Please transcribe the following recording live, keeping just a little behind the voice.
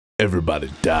Everybody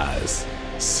dies.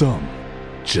 Some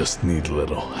just need a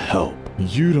little help.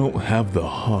 You don't have the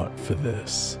heart for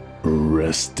this.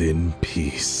 Rest in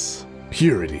peace.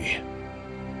 Purity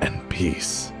and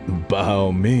peace. By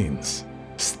all means,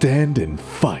 stand and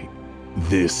fight.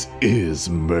 This is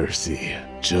mercy.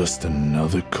 Just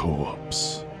another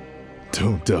corpse.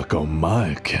 Don't duck on my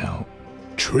account.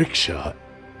 Trick shot.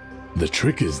 The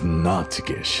trick is not to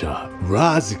get shot.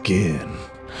 Rise again.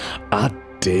 I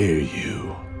dare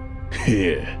you.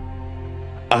 Here.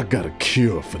 I got a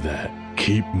cure for that.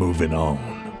 Keep moving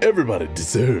on. Everybody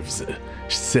deserves a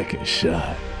second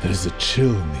shot. There's a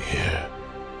chill in the air.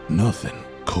 Nothing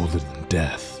colder than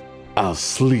death. I'll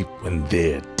sleep when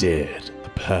they're dead. The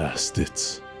past,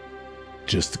 it's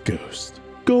just a ghost.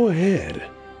 Go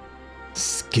ahead.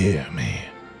 Scare me.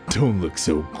 Don't look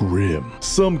so grim.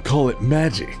 Some call it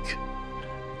magic.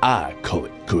 I call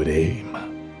it good aim.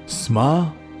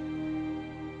 Smile.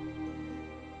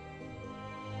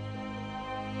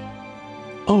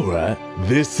 Alright,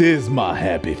 this is my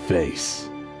happy face.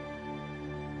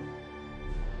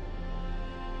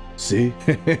 See?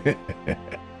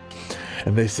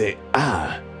 And they say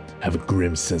I have a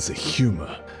grim sense of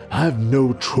humor. I have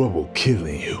no trouble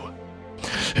killing you.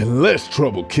 And less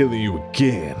trouble killing you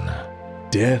again.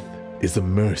 Death is a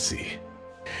mercy.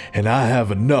 And I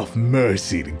have enough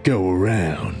mercy to go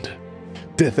around.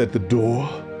 Death at the door?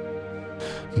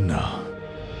 No.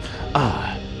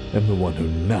 I am the one who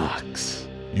knocks.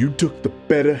 You took the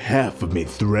better half of me,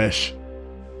 Thresh.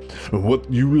 And what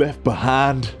you left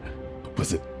behind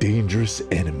was a dangerous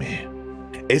enemy.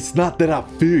 It's not that I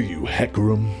fear you,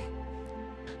 Hecarim.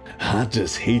 I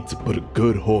just hate to put a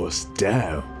good horse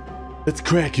down. Let's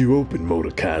crack you open,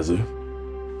 Mordekaiser,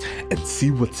 and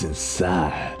see what's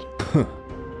inside.